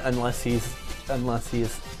complaining unless he's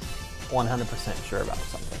 100% sure about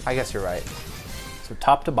something. I guess you're right. So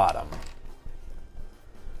top to bottom.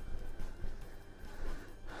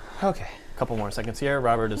 Okay. A couple more seconds here.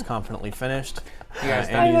 Robert is confidently finished. You guys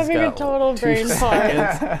I'm having a total brain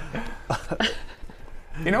fart.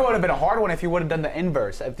 You know what would have been a hard one if you would have done the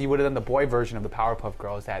inverse. If you would have done the boy version of the Powerpuff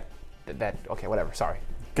Girls. That. Okay, whatever. Sorry.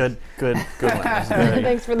 Good one. This is very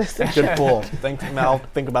Thanks for this. good pull. I'll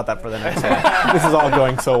think about that for the next one. This is all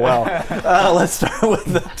going so well. Let's start with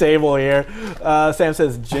the table here. Sam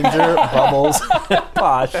says Ginger, Bubbles,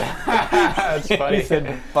 Posh. That's funny. He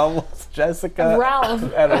said Bubbles, Jessica, Ralph.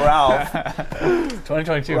 and Ralph.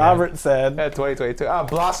 2022. Robert said 2022.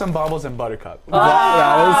 Blossom, Bubbles, and Buttercup.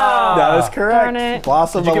 that is correct. Darn it.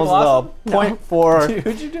 Blossom, Did you get Bubbles, Blossom? Point for.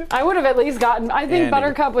 Who'd you do? I would have at least gotten. I think Andy.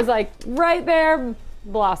 Buttercup was like right there.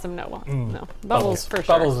 Blossom, no. No. Bubbles for sure.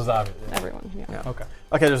 Bubbles is obvious. Everyone, yeah. Okay.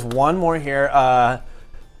 Okay, there's one more here. I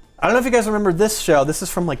don't know if you guys remember this show. This is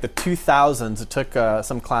from like the 2000s. It took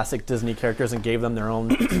some classic Disney characters and gave them their own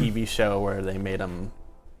TV show where they made them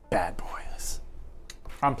bad boys.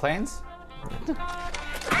 On planes?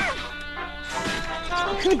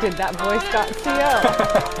 Who did that voice? .co.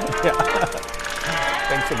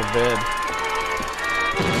 Thanks for the vid.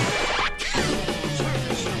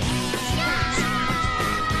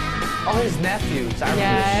 Oh, his nephews. I remember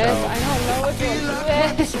Yes, this I don't know which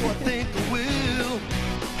one it is.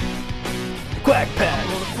 Quack Pack.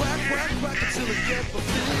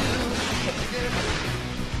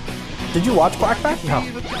 Did you watch Quack Pack? No.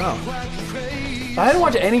 Oh. I didn't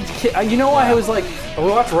watch any. You know why I was like, we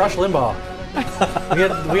watched Rush Limbaugh.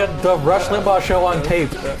 we had the Rush Limbaugh show on tape.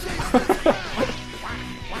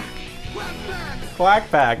 Quack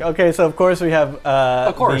Pack. Okay, so of course we have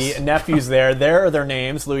course. the nephews there. There are their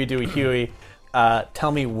names, Louie, Dewey, Huey.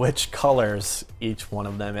 Tell me which colors each one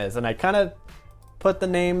of them is. And I kind of put the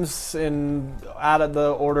names in out of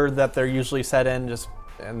the order that they're usually set in,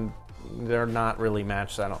 and they're not really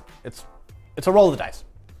matched. It's a roll of the dice.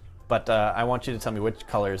 But I want you to tell me which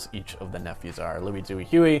colors each of the nephews are. Louie, Dewey,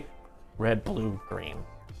 Huey, red, blue, green.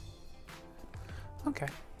 Okay.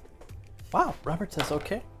 Wow, Robert says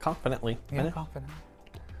okay, confidently. Yeah, I'm confident.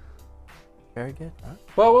 Very good. All right.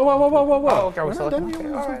 Whoa. Oh, okay, we're still looking. Okay,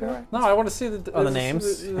 all right. No, I want to see the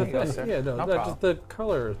names? The There you go, thing. sir. Yeah, No just the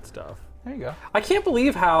color stuff. There you go. I can't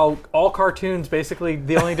believe how all cartoons basically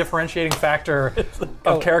the only differentiating factor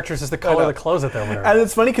of characters is the color of the clothes that they're wearing. And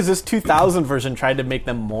it's funny because this 2000 version tried to make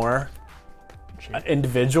them more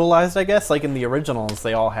individualized, I guess. Like in the originals,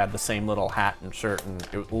 they all had the same little hat and shirt, and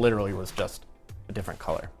it literally was just a different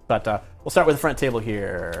color. But we'll start with the front table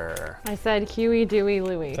here. I said Huey, Dewey,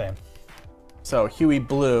 Louie. Same. So Huey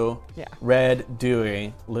blue, Yeah. red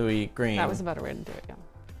Dewey, Louie green. That was a better way to do it, yeah.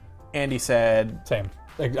 Andy said Same.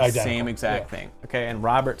 Identical. same exact thing. Okay, and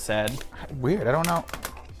Robert said Weird. I don't know.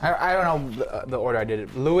 I don't know the order I did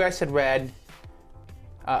it. Louis, I said red.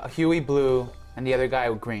 Huey blue, and the other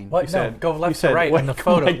guy green. What? you No, said go you left said- to right in the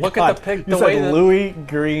photo. my Look God. at the pic. You The way said that Louie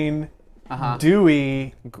green,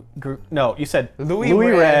 Dewey. No, you said Louis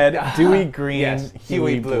red, red, Dewey green, yes,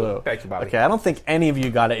 Huey Huey blue. blue. Thank you, Bobby. Okay, I don't think any of you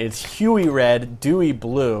got it. It's Huey red, Dewey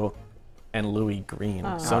blue, and Louie green.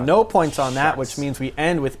 So no points on that, which means we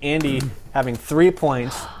end with Andy having 3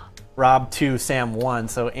 points. Rob 2, Sam 1.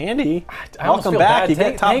 So Andy, I almost welcome feel back. bad You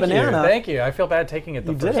get top thank banana. You. Thank you. I feel bad taking it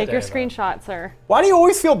the first Take day, your though. screenshot, sir. Why do you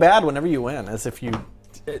always feel bad whenever you win? As if you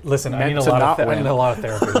Listen, I meant need a to lot not of I win. need a lot of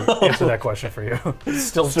therapy to answer that question for you.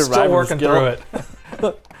 Still Survivor's working guilt. through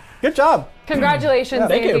it. Good job. Congratulations,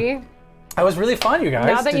 Thank you. Andy. That was really fun, you guys.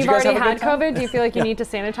 Now that Did you've you guys already have a had good time? COVID, do you feel like you need to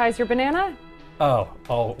sanitize your banana? Oh,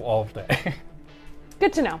 all day.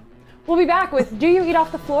 Good to know. We'll be back with Do You Eat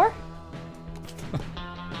Off the Floor?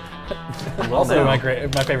 Also, my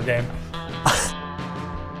favorite game.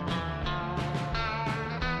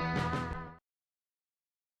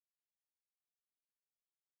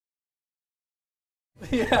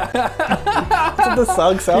 That's what the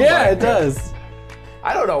song sounds Yeah, like. it does.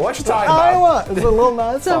 I don't know what you're talking I about. want. It's a little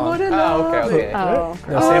Nas song. Oh, okay. Oh.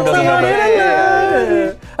 No, Sam doesn't know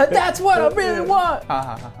that. That's what I really want.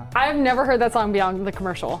 I've never heard that song beyond the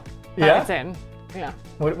commercial. that Yeah? It's in. Yeah.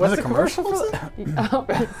 What's the commercial for Oh,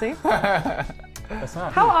 see? That's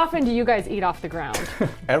not. How often do you guys eat off the ground?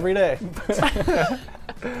 Every day.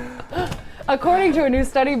 According to a new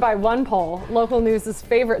study by OnePoll, local news'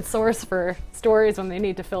 favorite source for stories when they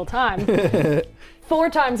need to fill time, 4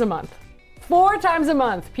 times a month. 4 times a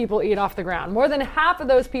month, people eat off the ground. More than half of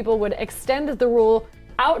those people would extend the rule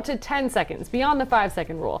out to 10 seconds, beyond the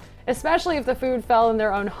 5-second rule, especially if the food fell in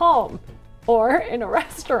their own home or in a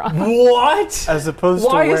restaurant. What? As opposed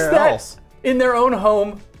Why to is where that else? in their own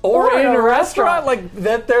home or in a restaurant? Like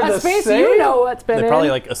that they're A the space same? you know what's been They in. probably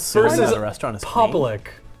like assume Versus that the restaurant is clean.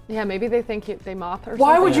 public. Yeah, maybe they think they mop or something.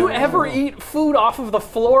 Why would you ever eat food off of the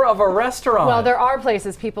floor of a restaurant? Well, there are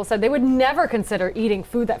places people said they would never consider eating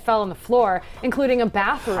food that fell on the floor, including a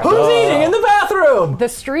bathroom. Who's eating in the bathroom? The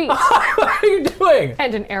street. What are you doing?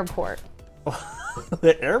 And an airport.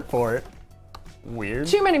 The airport. Weird.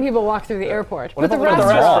 Too many people walk through the airport. What But the about the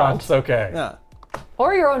restaurant, Restaurant's okay. Yeah.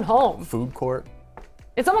 or your own home. Food court.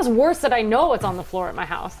 It's almost worse that I know what's on the floor at my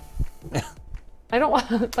house. I don't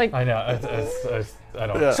want, like, I know. I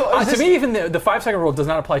don't. Yeah. So is To this- me, even the 5-second rule does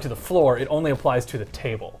not apply to the floor. It only applies to the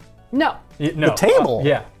table. no. No. The table?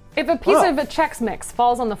 Yeah. If a piece Oh. of a Chex Mix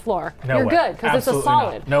falls on the floor, No you're way. good because it's a Absolutely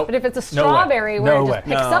solid. not. Nope. But if it's a No way. strawberry where No it just way.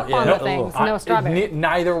 picks No, up yeah, on no, the things, I- no strawberry.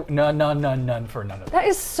 Neither. None for none of them. That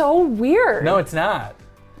is so weird. No, it's not.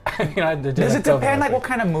 Does it depend like what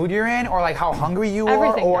kind of mood you're in, or like how hungry you are,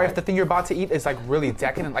 Everything or does. if the thing you're about to eat is like really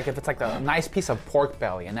decadent, like if it's like a nice piece of pork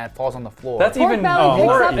belly and that falls on the floor. That's Pork even belly picks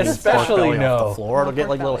more, up the especially Pork belly off no. the floor. It'll get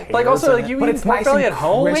like little hairs. Like also, in like it. you but eat it's pork nice belly and at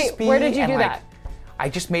home. crispy. Wait, where did you and, do like, that? I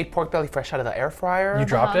just made pork belly fresh out of the air fryer. You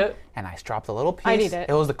dropped it. And I dropped a little piece. I'd eat it.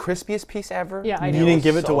 It was the crispiest piece ever. Yeah, I and did. You it didn't was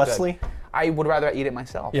give it to so good. Wesley? I would rather eat it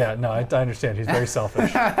myself. Yeah, no, I understand. He's very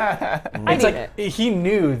selfish. I'd It's eat like it. he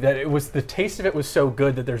knew that it was the taste of it was so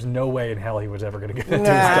good that there's no way in hell he was ever going to give it to his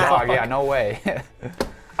Nah. dog. Oh, yeah, no way.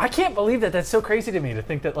 I can't believe that. That's so crazy to me to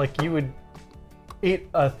think that like you would eat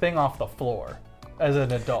a thing off the floor as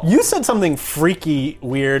an adult. You said something freaky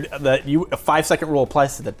weird that a 5-second rule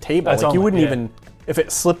applies to the table. That's Like you only- wouldn't yeah. even, if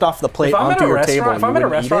it slipped off the plate if I'm at onto a your restaurant, table, if I'm at a you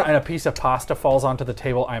wouldn't eat restaurant it? and a piece of pasta falls onto the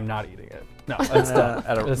table, I'm not eating it. No, that's done.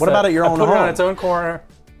 What about at your own I put it on home? its own corner.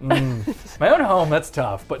 My own home, that's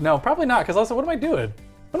tough. But no, probably not. Because also, what am I doing?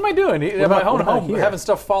 What am I doing? At my own what about home, here? having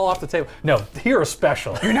stuff fall off the table. No, here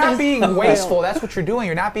especially. You're not being wasteful. That's what you're doing.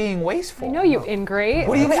 You're not being wasteful. I know you ingrate.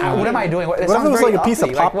 What do you mean? What am I doing? What What if it was like a piece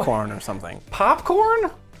of popcorn or something?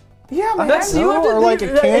 Popcorn? Yeah, man. That's No, you have to or like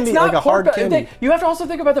think- a candy, it's not like a hard pork- candy. You have to also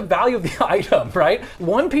think about the value of the item, right?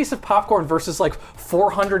 One piece of popcorn versus like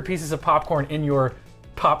 400 pieces of popcorn in your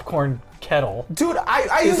popcorn kettle. Dude, I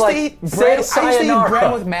It's used like, to eat say bread. I used to eat sayonara.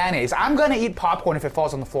 bread with mayonnaise. I'm gonna eat popcorn if it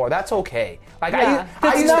falls on the floor. That's okay. Like Yeah.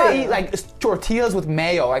 I used not- to eat like tortillas with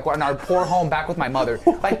mayo, like when I would pour home back with my mother.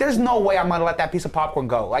 Like there's no way I'm gonna let that piece of popcorn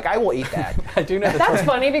go. Like I will eat that. I do know That's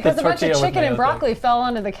funny because the a bunch of tortilla with chicken and mayo broccoli fell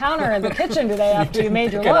onto the counter in the kitchen today after you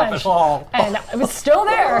made your pick it up lunch. at all. And it was still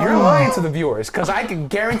there. You're lying to the viewers, because I can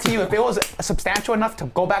guarantee you, if it was substantial enough to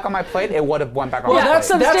go back on my plate, it would have went back on Well, my that's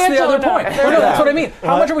plate. the substantial other enough. point. Fair No, that's enough. what I mean.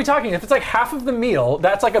 How much are we talking? If it's like half of the meal,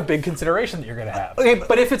 that's like a big consideration that you're gonna have. Okay,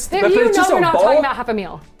 but if it's If if you it's know just you're a not bowl, talking about half a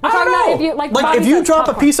meal. We're I don't talking about know. if you like Like if Bobby you says drop a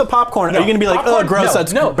popcorn. piece of popcorn, are you gonna be like, oh, popcorn- gross, no,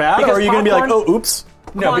 that's no, bad? Or because are you gonna be like, popcorn- oh, oops?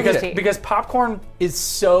 No, Quantity. because popcorn is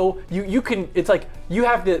so you can it's like you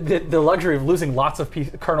have the luxury of losing lots of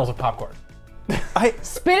kernels of popcorn.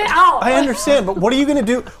 Spit it out. I understand, but what are you gonna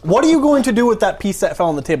do? What are you going to do with that piece that fell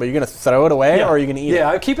on the table? Are you gonna throw it away, or are you gonna eat it? Yeah,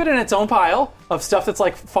 I keep it in its own pile of stuff that's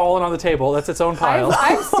like fallen on the table. That's its own pile.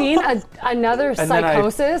 I've seen another then I-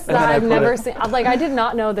 psychosis and that then I I've put never it- seen. Like I did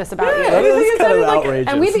not know this about you. That is kind of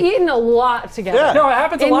outrageous. And we've eaten a lot together. Yeah. No, it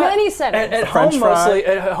happens a in lot. many settings. At French home fry. mostly.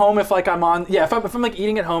 At home, if like I'm on, if I'm like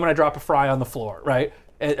eating at home and I drop a fry on the floor, right,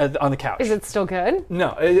 on the couch. Is it still good? No,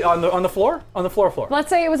 on the floor, floor. Let's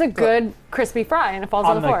say it was a good crispy fry and it falls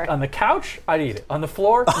on the floor. On the couch, I'd eat it. On the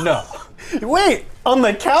floor, no. Wait, on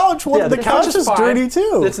the couch? What? Yeah, the couch is fine. dirty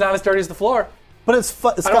too. It's not as dirty as the floor. But it's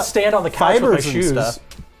I don't got stand on the couch with my fibers and shoes. stuff.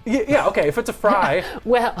 Yeah, okay. If it's a fry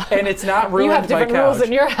Well, and it's not ruined you have my different couch, rules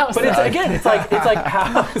in your house. but it's though. again, it's like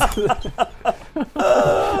how.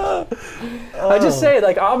 I just say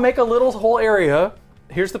like I'll make a little whole area.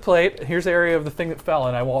 Here's the plate. Here's the area of the thing that fell,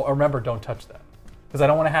 and I will remember. Don't touch that. because I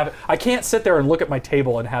don't want to have it. I can't sit there and look at my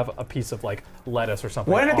table and have a piece of like lettuce or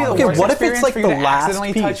something. Wouldn't it be the on worst what if it's experience like for you the to last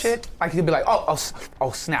accidentally touch piece? it? Like you'd be like,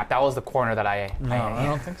 oh snap, that was the corner that I ate. No, I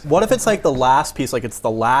don't think so. What if it's like the last piece, like it's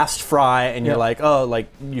the last fry, and you're Yeah. like, oh, like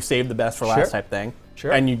you saved the best for last Sure. type thing,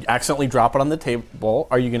 Sure. and you accidentally drop it on the table?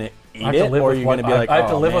 Are you gonna eat I have to it, live or are with you what gonna be like, I have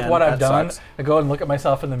to oh, live with man, what I've that done. sucks. I go and look at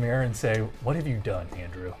myself in the mirror and say, "What have you done,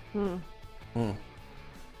 Andrew?"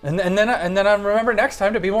 And then I remember next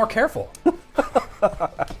time to be more careful.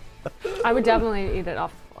 I would definitely eat it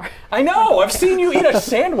off the floor. I know. I've seen you eat a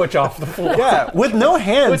sandwich off the floor. Yeah, with no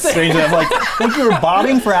hands, strangely. I'm like you were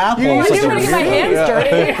bobbing for apples. I Like didn't want to get my hands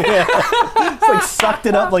dirty. It's like sucked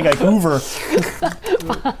it up like a Hoover.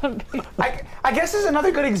 I guess this is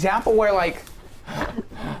another good example where like,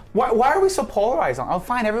 why are we so polarized on? Oh,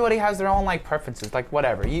 fine, everybody has their own like preferences. Like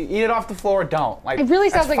whatever, you eat it off the floor or don't. Like It really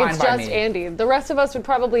that's sounds like it's fine by just me. Andy. The rest of us would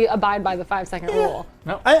probably abide by the 5-second rule.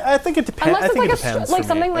 I think it depends. Unless I it's think like it depends like for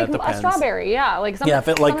something me. like That a depends. strawberry, yeah, like something, Yeah, if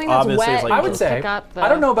it, like, something that's obviously is wet. like- you I would can say. pick up the, I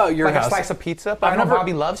don't know about your Like house. a slice of pizza, but I've I know never-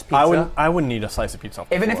 Bobby loves pizza. I wouldn't eat a slice of pizza off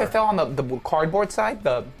the Even if floor. it fell on the cardboard side,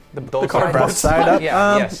 the cardboard side up?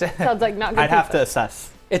 Yeah, yes. Sounds like not good I'd have pizza. to assess.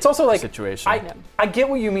 It's also like situation. I get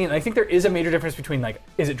what you mean. I think there is a major difference between like,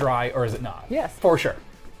 is it dry or is it not? Yes. For sure.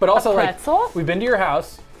 But also like, pretzel? we've been to your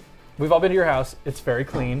house. We've all been to your house. It's very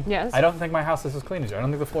clean. Yes. I don't think my house is as clean as yours. I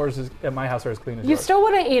don't think the floors at my house are as clean as You yours. still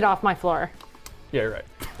wouldn't eat off my floor. Yeah, you're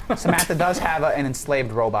right. Samantha does have an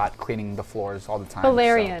enslaved robot cleaning the floors all the time.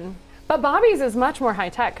 Valerian. But Bobby's is much more high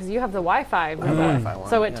tech because you have the Wi-Fi remote, Wi-Fi one,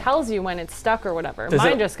 so it yeah. tells you when it's stuck or whatever. Does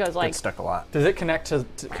Mine it- just goes like, It's stuck a lot. Does it connect to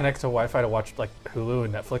Wi-Fi to watch like Hulu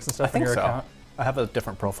and Netflix and stuff I think on your so. account? I have a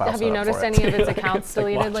different profile. have you set up noticed for it. any of its accounts It's like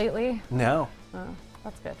deleted watch. lately? No. Oh,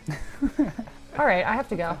 that's good. All right, I have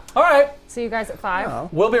to go. All right. See you guys at 5. Oh.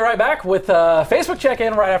 We'll be right back with Facebook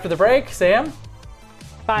check-in right after the break. Sam,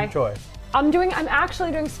 Bye. enjoy. I'm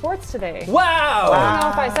actually doing sports today. Wow. I don't know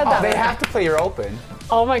if I said that. They right. have to play your open.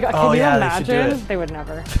 Oh my god, can Oh, you yeah, they should do imagine? it. They would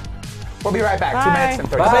never. We'll be right back. 2 Bye. minutes and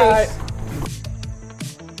 30 Bye. seconds.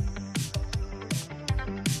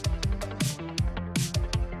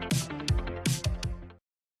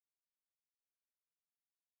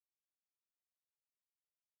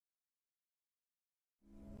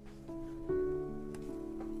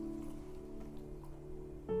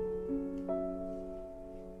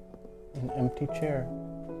 An empty chair.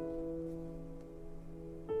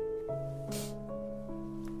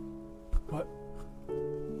 What?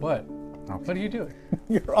 What? What are you doing?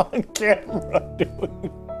 You're on camera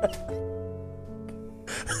doing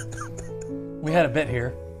We had a bit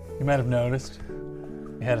here. You might have noticed.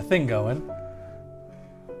 We had a thing going.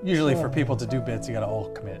 Usually for people to do bits, you gotta all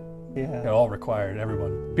commit. You Yeah. know, all required,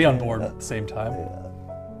 everyone be on board at the same time.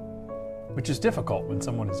 Which is difficult when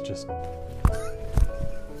someone is just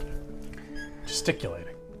gesticulating.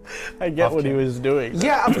 I get what he was doing.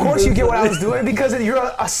 Yeah, of course you get what I was doing because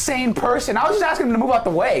you're a sane person. I was just asking him to move out the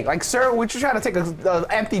way. Like, sir, we're just trying to take an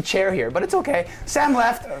empty chair here, but it's okay. Sam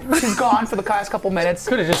left. She's gone for the last couple minutes.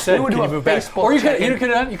 Could have just said, We would "Can do you a move back?" Facebook Or you check-in. could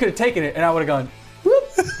have taken it, and I would have gone.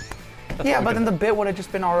 Yeah, but then the bit would have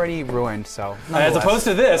just been already ruined. So As nonetheless. opposed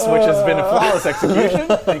to this, which has been a flawless execution.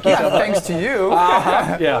 Thank you. yeah, thanks to you.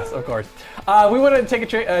 Yes, of course. We want to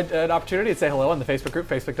take an opportunity to say hello on the Facebook group,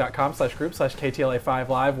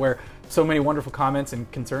 facebook.com/group/KTLA5Live, where so many wonderful comments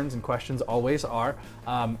and concerns and questions always are.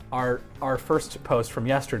 Our first post from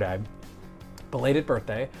yesterday, belated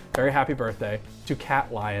birthday, very happy birthday to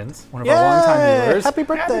Cat Lyons, one of our longtime viewers. Happy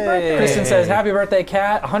birthday! Kristen says, "Happy birthday,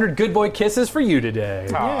 Cat! 100 good boy kisses for you today."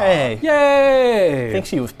 Yay! Yay! I think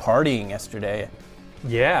she was partying yesterday.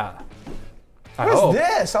 Yeah. I What's hope.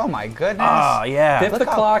 this? Oh my goodness. Oh yeah. Fifth Look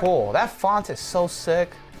how o'clock cool. That font is so sick.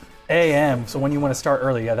 a.m. So when you want to start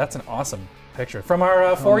early, yeah, that's an awesome picture from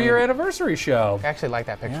our 4-year anniversary show. I actually like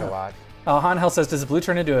that picture a lot. Hanhel says, "Does the blue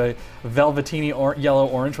turn into a velvetini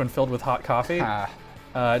yellow-orange when filled with hot coffee?" Not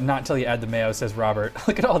until you add the mayo, says Robert.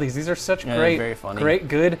 Look at all these. These are such Yeah, great, very funny. great,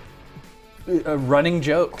 good running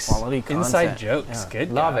jokes. Quality inside content. jokes. Yeah.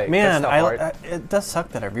 Good Love guy. it. Man, Good stuff, Art. it does suck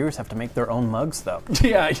that our viewers have to make their own mugs, though.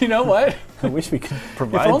 Yeah, you know what? I wish we could If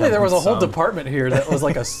provide. only them there was a with whole some. department here that was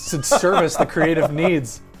like service the creative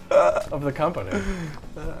needs of the company.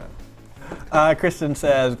 Kristen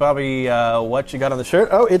says, "Bobby, what you got on the shirt?"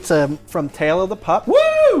 Oh, it's from Tale of the Pup.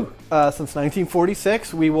 Woo! Since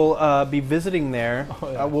 1946, we will be visiting there.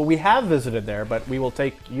 yeah. Well, we have visited there, but we will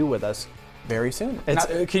take you with us very soon. It's,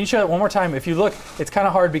 can you show that one more time? If you look, it's kind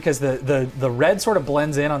of hard because the red sort of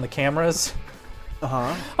blends in on the cameras.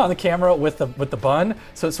 On the camera with the bun,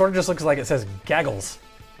 so it sort of just looks like it says Gaggles.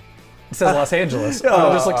 It says Los Angeles. It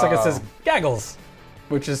just looks like it says Gaggles,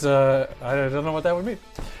 which is I don't know what that would mean.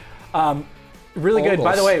 Really good.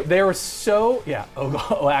 By the Ogles. way, they were so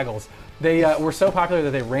Oagles. They were so popular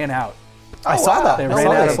that they ran out. I saw that. They I ran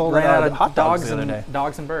saw out they of, sold ran out out of of hot dogs dogs the other and day.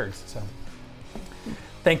 dogs and birds. So,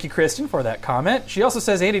 thank you, Kristen, for that comment. She also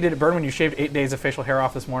says, Andy, did it burn when you shaved 8 days of facial hair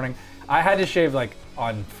off this morning? I had to shave like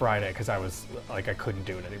on Friday because I was like I couldn't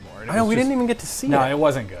do it anymore. I know, we didn't even get to see No, it. it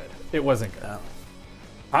wasn't good. It wasn't good. No.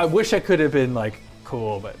 I wish I could have been like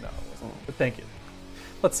cool, but no, it wasn't. But thank you.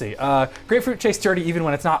 Let's see. Grapefruit tastes dirty even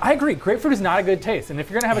when it's not. I agree. Grapefruit is not a good taxt. And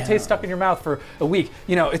if you're going to have a taste stuck in your mouth for a week,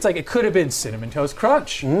 you know, it's like it could have been Cinnamon Toast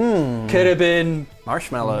Crunch. Could have been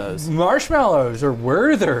Marshmallows. Or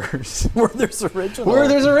Werther's. Werther's Original.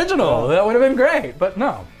 Werther's Original. That would have been great. But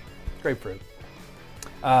no. Grapefruit.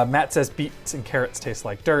 Matt says beets and carrots taste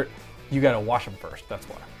like dirt. You got to wash them first. That's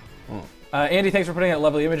why. Andy, thanks for putting that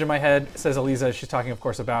lovely image in my head, says Eliza. She's talking, of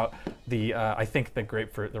course, about the, I think, the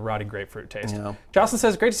grapefruit, the rotting grapefruit taste. Yeah. Jocelyn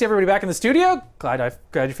says, great to see everybody back in the studio. Glad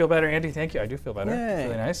you feel better, Andy. Thank you. I do feel better. Yay. It's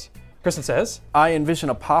really nice. Kristen says, I envision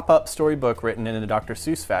a pop-up storybook written in a Dr.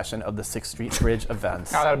 Seuss fashion of the 6th Street Bridge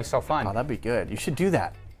events. Oh, that would be so fun. Oh, that'd be good. You should do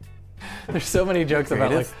that. there's so many jokes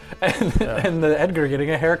about like, and the Edgar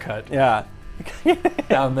getting a haircut. Yeah.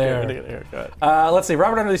 Down there. Let's see.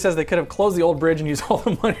 Robert Underly says they could have closed the old bridge and used all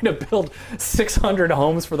the money to build 600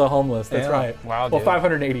 homes for the homeless. That's right. Wow, well, dude.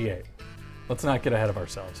 588. Let's not get ahead of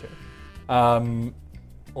ourselves here.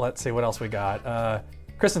 Let's see what else we got.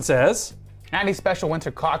 Kristen says, Andy's special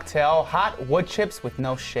winter cocktail, hot wood chips with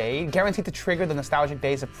no shade, guaranteed to trigger the nostalgic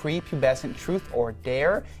days of pre-pubescent truth or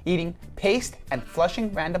dare, eating paste and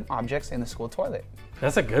flushing random objects in the school toilet.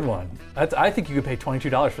 that's a good one. I think you could pay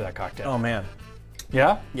 $22 for that cocktail. Oh, man.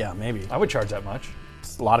 Yeah? Yeah, maybe. I would charge that much.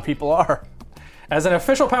 A lot of people are. As an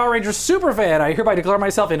official Power Rangers super fan, I hereby declare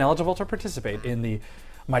myself ineligible to participate in the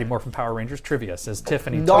Mighty Morphin Power Rangers trivia, says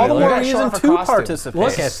Tiffany All the Taylor. more reason to participate.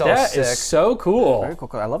 Look at So that. Is sick. so cool. Very cool.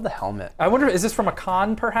 I love the helmet. I wonder, is this from a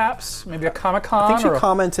con perhaps? Maybe a Comic-Con? I think or she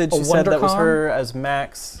commented, a she said that was WonderCon? her as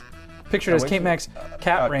Max. Pictured as Kate Max,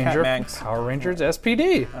 Cat Ranger, Cat Max. Power Rangers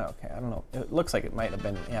SPD. Oh, okay, I don't know. It looks like it might have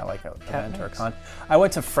been, like a event or a Max. con. I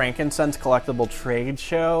went to Frankincense Collectible Trade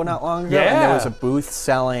Show not long ago, and Yeah. there was a booth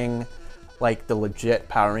selling like the legit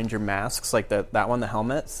Power Ranger masks, like that one, the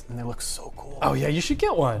helmets, and they look so cool. Oh yeah, you should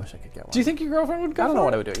get one. I wish I could get one. Do you think your girlfriend would go I don't for know it?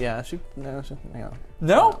 what I would do. Yeah,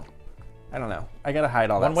 No? I don't know. I gotta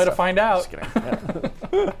hide all that One way to stuff. find out. Just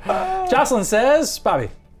kidding. Yeah. Jocelyn says, Bobby.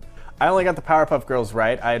 I only got the Powerpuff Girls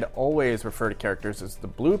right. I'd always refer to characters as the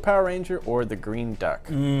blue Power Ranger or the green duck.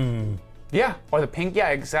 Yeah, or the pink. Yeah,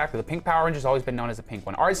 exactly. The pink Power Ranger's always been known as the pink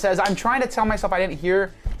one. Art says, I'm trying to tell myself I didn't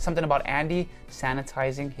hear something about Andy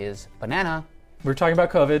sanitizing his banana. We were talking about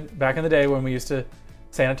COVID back in the day when we used to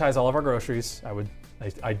sanitize all of our groceries.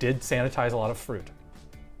 I did sanitize a lot of fruit.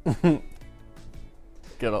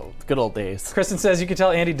 Good old days. Kristen says you can tell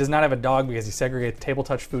Andy does not have a dog because he segregates table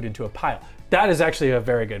touch food into a pile. That is actually a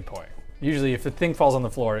very good point. Usually if the thing falls on the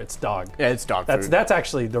floor, it's dog. Yeah, it's dog food. That's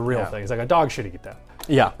actually the real thing. It's like a dog should eat that.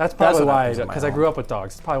 Yeah. That's probably what why, happens in my because I home. grew up with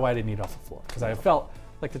dogs. That's probably why I didn't eat off the floor, because I felt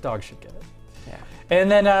like the dog should get it. Yeah.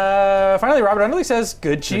 And then finally, Robert Underly says,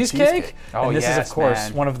 good cheesecake. cheesecake. Oh, and this is, yes, of course,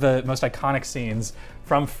 man. one of the most iconic scenes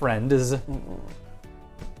from Friends.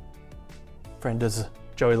 Friend is.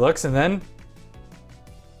 Joey looks and then,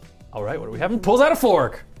 all right, what do we have? And pulls out a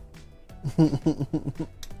fork.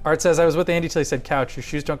 Art says, I was with Andy till he said couch. Your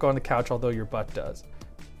shoes don't go on the couch, although your butt does.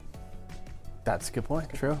 That's a good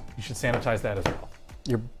point. True. You should sanitize that as well.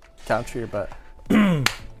 Your couch or your butt?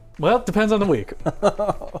 Well, it depends on the week.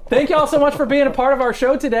 Thank you all so much for being a part of our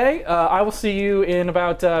show today. I will see you in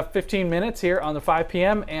about 15 minutes here on the 5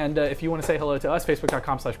 p.m. And if you want to say hello to us,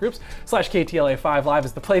 facebook.com/groups/KTLA5 Live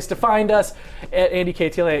is the place to find us. At Andy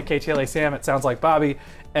KTLA, at KTLA Sam, it sounds like Bobby,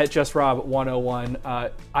 at Just Rob 101.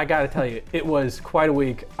 I got to tell you, it was quite a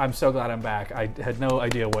week. I'm so glad I'm back. I had no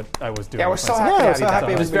idea what I was doing. Yeah, we're with so myself. happy. Yeah, so happy I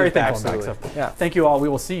it was was very back. thankful. I'm back, Absolutely. so Yeah. thank you all. We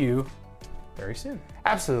will see you very soon.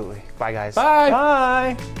 Absolutely. Bye, guys. Bye.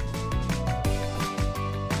 Bye.